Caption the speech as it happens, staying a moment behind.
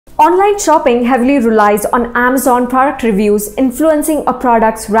Online shopping heavily relies on Amazon product reviews, influencing a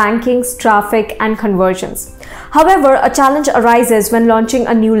product's rankings, traffic, and conversions. However, a challenge arises when launching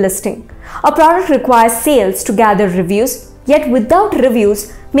a new listing. A product requires sales to gather reviews, yet without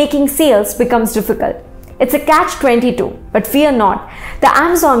reviews, making sales becomes difficult. It's a catch-22, but fear not, the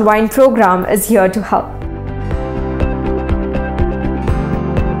Amazon Wine program is here to help.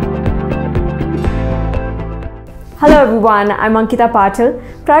 Hello everyone, I'm Ankita Patil,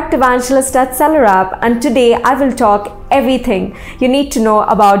 Product Evangelist at SellerApp, and today I will talk everything you need to know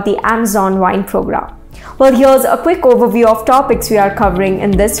about the Amazon Wine program. Well, here's a quick overview of topics we are covering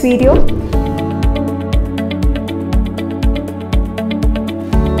in this video.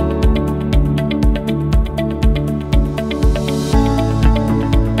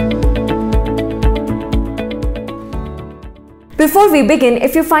 Before we begin,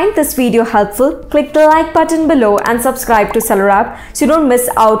 if you find this video helpful, click the like button below and subscribe to SellerApp so you don't miss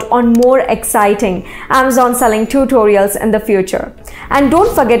out on more exciting Amazon selling tutorials in the future. And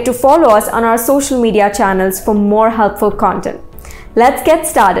don't forget to follow us on our social media channels for more helpful content. Let's get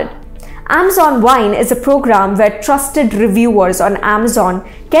started. Amazon Wine is a program where trusted reviewers on Amazon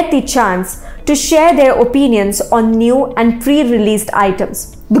get the chance to share their opinions on new and pre-released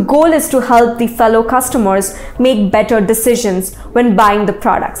items. The goal is to help the fellow customers make better decisions when buying the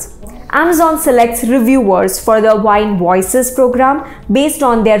products. Amazon selects reviewers for the Wine Voices program based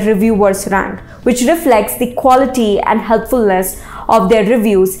on their reviewers' rank, which reflects the quality and helpfulness of their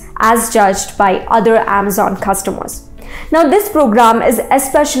reviews as judged by other Amazon customers. Now, this program is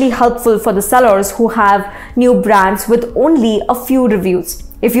especially helpful for the sellers who have new brands with only a few reviews.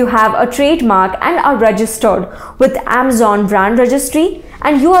 If you have a trademark and are registered with Amazon Brand Registry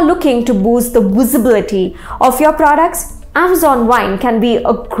and you are looking to boost the visibility of your products, Amazon Wine can be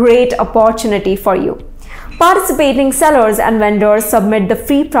a great opportunity for you. Participating sellers and vendors submit the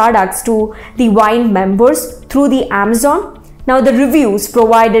free products to the Wine members through the Amazon. Now, the reviews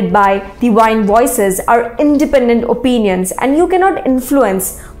provided by the Wine Voices are independent opinions and you cannot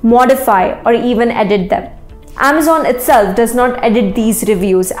influence, modify, or even edit them. Amazon itself does not edit these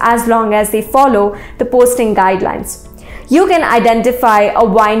reviews as long as they follow the posting guidelines. You can identify a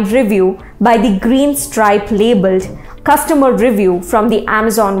wine review by the green stripe labeled Customer Review from the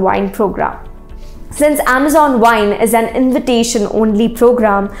Amazon Wine program. Since Amazon Wine is an invitation-only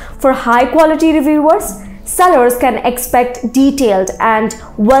program for high-quality reviewers, sellers can expect detailed and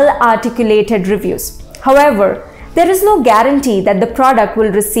well-articulated reviews. However, there is no guarantee that the product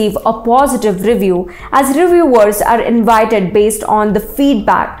will receive a positive review, as reviewers are invited based on the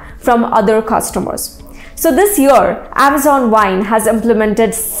feedback from other customers. So this year, Amazon Wine has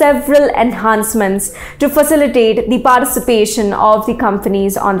implemented several enhancements to facilitate the participation of the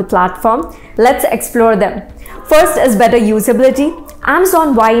companies on the platform. Let's explore them. First is better usability.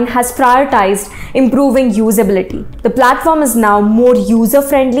 Amazon Wine has prioritized improving usability. The platform is now more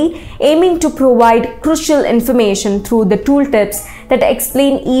user-friendly, aiming to provide crucial information through the tooltips that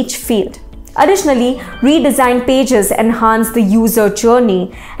explain each field. Additionally, redesigned pages enhance the user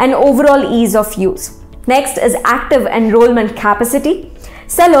journey and overall ease of use. Next is active enrollment capacity.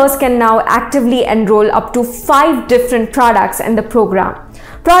 Sellers can now actively enroll up to 5 different products in the program.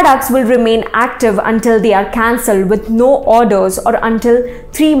 Products will remain active until they are cancelled with no orders or until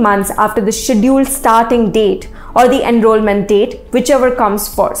 3 months after the scheduled starting date or the enrollment date, whichever comes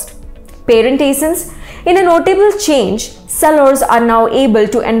first. Parent ASINs. In a notable change, sellers are now able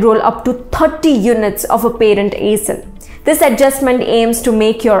to enroll up to 30 units of a parent ASIN. This adjustment aims to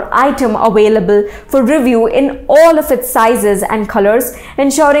make your item available for review in all of its sizes and colors,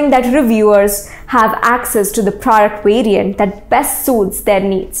 ensuring that reviewers have access to the product variant that best suits their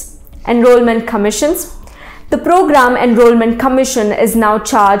needs. Enrollment commissions. The program enrollment commission is now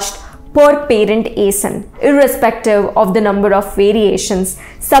charged per parent ASIN, irrespective of the number of variations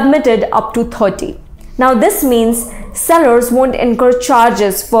submitted up to 30. Now, this means sellers won't incur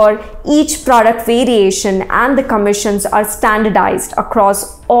charges for each product variation and the commissions are standardized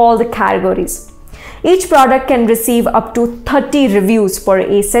across all the categories. Each product can receive up to 30 reviews per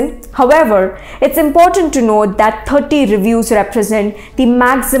ASIN. However, it's important to note that 30 reviews represent the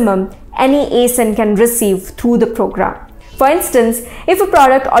maximum any ASIN can receive through the program. For instance, if a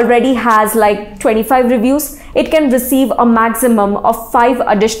product already has like 25 reviews, it can receive a maximum of 5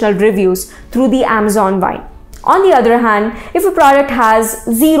 additional reviews through the Amazon Wine. On the other hand, if a product has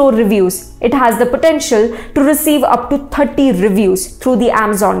 0 reviews, it has the potential to receive up to 30 reviews through the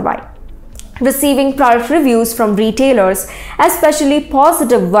Amazon Wine. Receiving product reviews from retailers, especially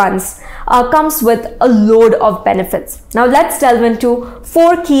positive ones, comes with a load of benefits. Now let's delve into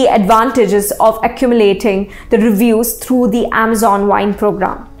 4 key advantages of accumulating the reviews through the Amazon Wine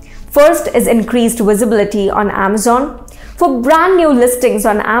program. First is increased visibility on Amazon. For brand new listings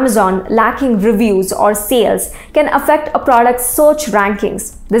on Amazon, lacking reviews or sales can affect a product's search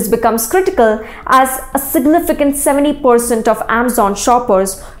rankings. This becomes critical as a significant 70% of Amazon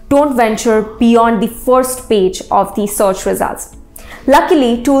shoppers don't venture beyond the first page of the search results.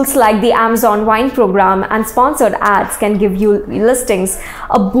 Luckily, tools like the Amazon Wine program and sponsored ads can give you listings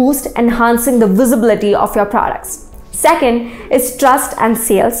a boost, enhancing the visibility of your products. Second is trust and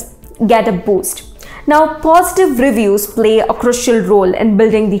sales get a boost. Now, positive reviews play a crucial role in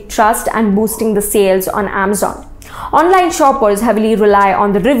building the trust and boosting the sales on Amazon. Online shoppers heavily rely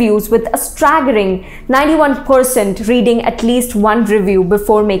on the reviews, with a staggering 91% reading at least one review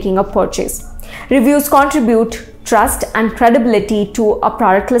before making a purchase. Reviews contribute trust and credibility to a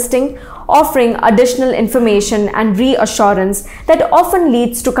product listing, offering additional information and reassurance that often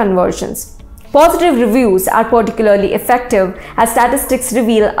leads to conversions. Positive reviews are particularly effective as statistics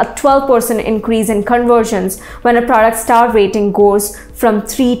reveal a 12% increase in conversions when a product star rating goes from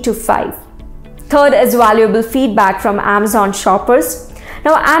 3 to 5. Third is valuable feedback from Amazon shoppers.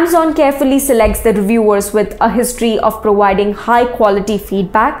 Now, Amazon carefully selects the reviewers with a history of providing high-quality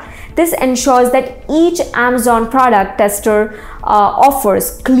feedback. This ensures that each Amazon product tester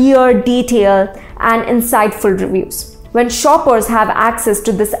offers clear, detailed, and insightful reviews. When shoppers have access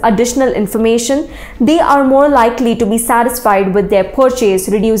to this additional information, they are more likely to be satisfied with their purchase,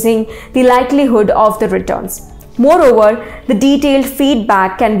 reducing the likelihood of the returns. Moreover, the detailed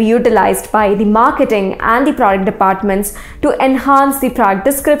feedback can be utilized by the marketing and the product departments to enhance the product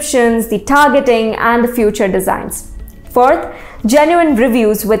descriptions, the targeting, and the future designs. Fourth, genuine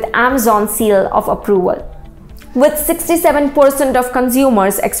reviews with Amazon seal of approval. With 67% of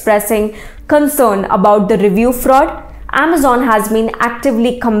consumers expressing concern about the review fraud, Amazon has been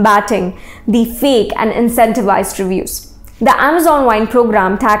actively combating the fake and incentivized reviews. The Amazon Wine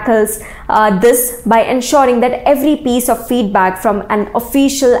program tackles this by ensuring that every piece of feedback from an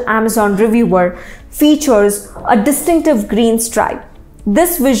official Amazon reviewer features a distinctive green stripe.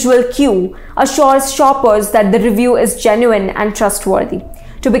 This visual cue assures shoppers that the review is genuine and trustworthy.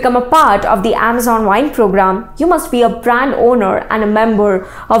 To become a part of the Amazon Wine program, you must be a brand owner and a member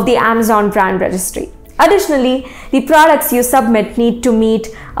of the Amazon Brand Registry. Additionally, the products you submit need to meet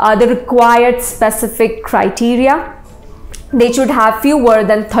the required specific criteria. They should have fewer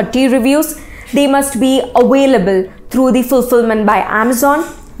than 30 reviews. They must be available through the fulfillment by Amazon.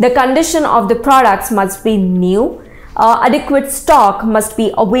 The condition of the products must be new. Adequate stock must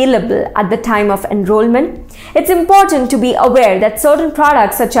be available at the time of enrollment. It's important to be aware that certain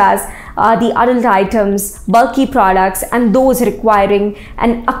products such as the adult items, bulky products, and those requiring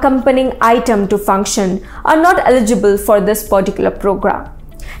an accompanying item to function are not eligible for this particular program.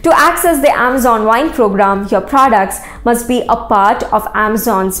 To access the Amazon Wine program, your products must be a part of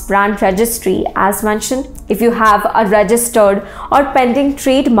Amazon's brand registry as mentioned. If you have a registered or pending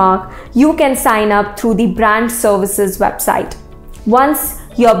trademark, you can sign up through the brand services website. Once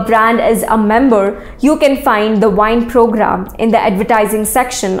your brand is a member, you can find the wine program in the advertising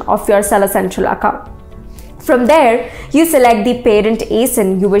section of your Seller Central account. From there, you select the parent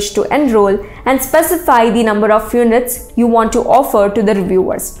ASIN you wish to enroll and specify the number of units you want to offer to the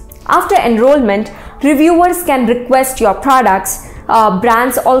reviewers. After enrollment, reviewers can request your products.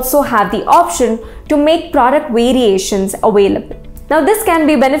 Brands also have the option to make product variations available. Now, this can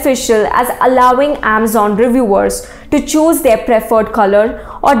be beneficial as allowing Amazon reviewers to choose their preferred color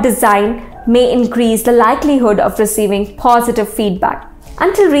or design may increase the likelihood of receiving positive feedback.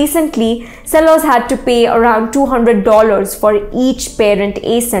 Until recently, sellers had to pay around $200 for each parent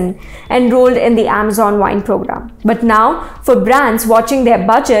ASIN enrolled in the Amazon Wine program. But now, for brands watching their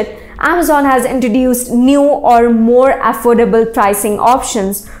budget, Amazon has introduced new or more affordable pricing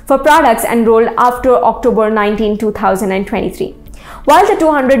options for products enrolled after October 19, 2023. While the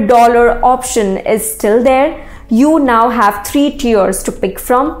 $200 option is still there, you now have 3 tiers to pick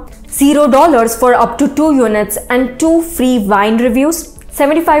from: $0 for up to 2 units and 2 free wine reviews,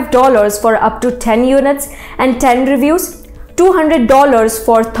 $75 for up to 10 units and 10 reviews, $200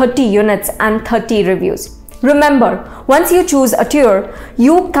 for 30 units and 30 reviews. Remember, once you choose a tier,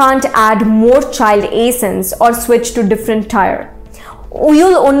 you can't add more child ASINs or switch to different tier.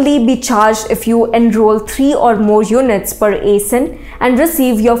 You'll only be charged if you enroll 3 or more units per ASIN and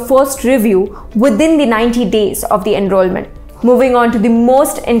receive your first review within the 90 days of the enrollment. Moving on to the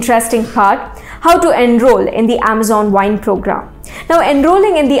most interesting part, how to enroll in the Amazon Wine program. Now,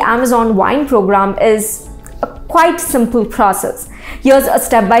 enrolling in the Amazon Wine program is a quite simple process. Here's a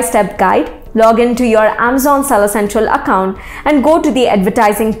step-by-step guide. Log into your Amazon Seller Central account and go to the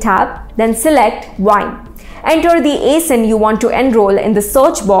Advertising tab, then select Wine. Enter the ASIN you want to enroll in the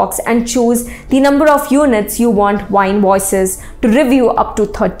search box and choose the number of units you want Wine Voices to review up to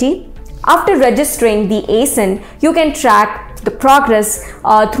 30. After registering the ASIN, you can track the progress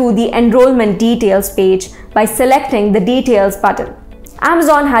through the enrollment details page by selecting the details button.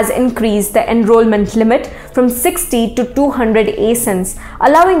 Amazon has increased the enrollment limit from 60 to 200 ASINs,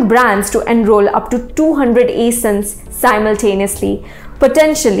 allowing brands to enroll up to 200 ASINs simultaneously,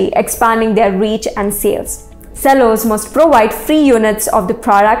 potentially expanding their reach and sales. Sellers must provide free units of the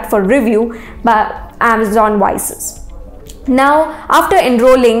product for review by Amazon Voices. Now, after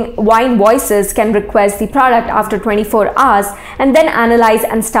enrolling, Wine Voices can request the product after 24 hours and then analyze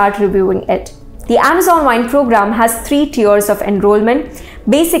and start reviewing it. The Amazon Wine program has 3 tiers of enrollment: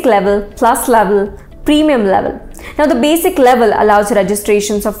 basic level, plus level, premium level. Now, the basic level allows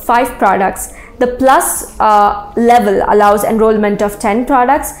registrations of 5 products, the plus level allows enrollment of 10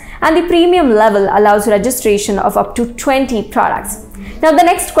 products, and the premium level allows registration of up to 20 products. Now, the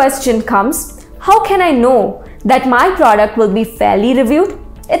next question comes, how can I know that my product will be fairly reviewed?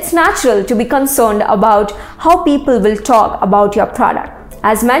 It's natural to be concerned about how people will talk about your product.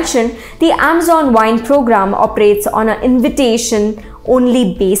 As mentioned, the Amazon Wine program operates on an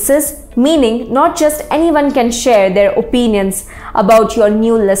invitation-only basis, meaning not just anyone can share their opinions about your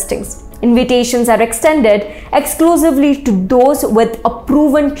new listings. Invitations are extended exclusively to those with a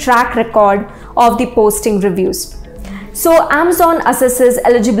proven track record of the posting reviews. So Amazon assesses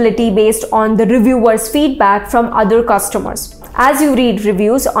eligibility based on the reviewers' feedback from other customers. As you read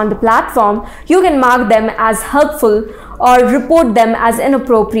reviews on the platform, you can mark them as helpful or report them as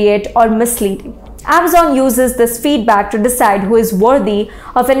inappropriate or misleading. Amazon uses this feedback to decide who is worthy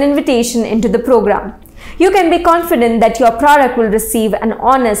of an invitation into the program. You can be confident that your product will receive an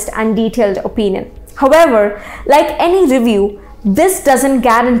honest and detailed opinion. However, like any review, this doesn't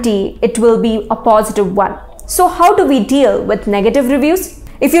guarantee it will be a positive one. So how do we deal with negative reviews?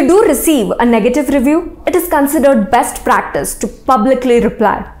 If you do receive a negative review, it is considered best practice to publicly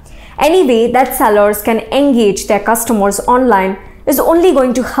reply. Any way that sellers can engage their customers online is only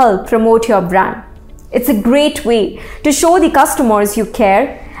going to help promote your brand. It's a great way to show the customers you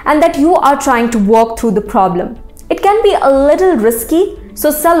care and that you are trying to work through the problem. It can be a little risky,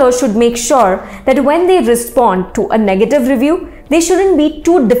 so sellers should make sure that when they respond to a negative review, they shouldn't be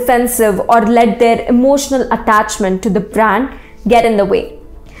too defensive or let their emotional attachment to the brand get in the way.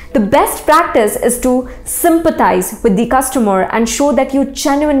 The best practice is to sympathize with the customer and show that you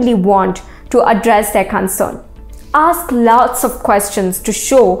genuinely want to address their concern. Ask lots of questions to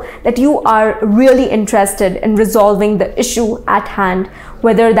show that you are really interested in resolving the issue at hand,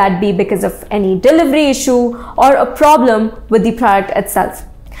 whether that be because of any delivery issue or a problem with the product itself.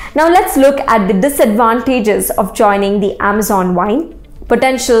 Now let's look at the disadvantages of joining the Amazon Wine.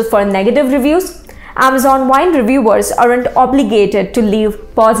 Potential for negative reviews. Amazon Wine reviewers aren't obligated to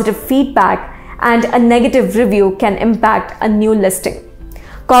leave positive feedback, and a negative review can impact a new listing.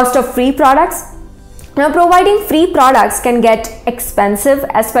 Cost of free products. Now, providing free products can get expensive,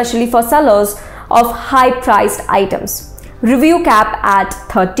 especially for sellers of high-priced items. Review cap at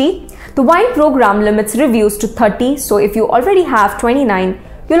 30. The Wine program limits reviews to 30, so if you already have 29,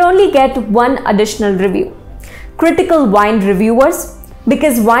 you'll only get 1 additional review. Critical wine reviewers.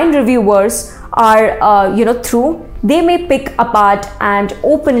 Because wine reviewers are they may pick apart and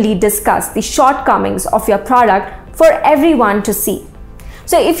openly discuss the shortcomings of your product for everyone to see.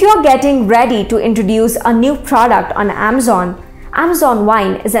 So if you're getting ready to introduce a new product on Amazon, Amazon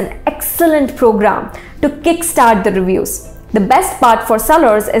Wine is an excellent program to kickstart the reviews. The best part for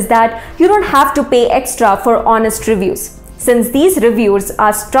sellers is that you don't have to pay extra for honest reviews. Since these reviews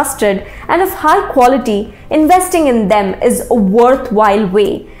are trusted and of high quality, investing in them is a worthwhile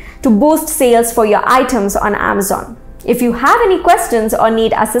way to boost sales for your items on Amazon. If you have any questions or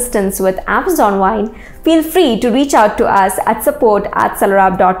need assistance with Amazon Wine, feel free to reach out to us at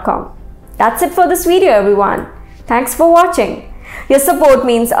support@sellerapp.com. That's it for this video, everyone. Thanks for watching. Your support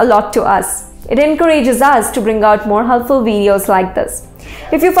means a lot to us. It encourages us to bring out more helpful videos like this.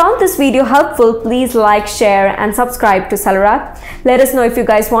 If you found this video helpful, please like, share, and subscribe to SellerApp. Let us know if you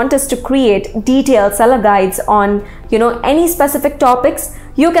guys want us to create detailed seller guides on, any specific topics.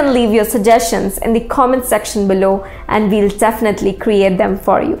 You can leave your suggestions in the comment section below and we'll definitely create them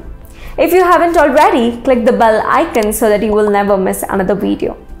for you. If you haven't already, click the bell icon so that you will never miss another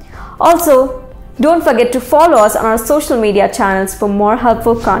video. Also, don't forget to follow us on our social media channels for more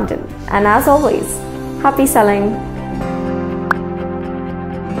helpful content. And as always, happy selling!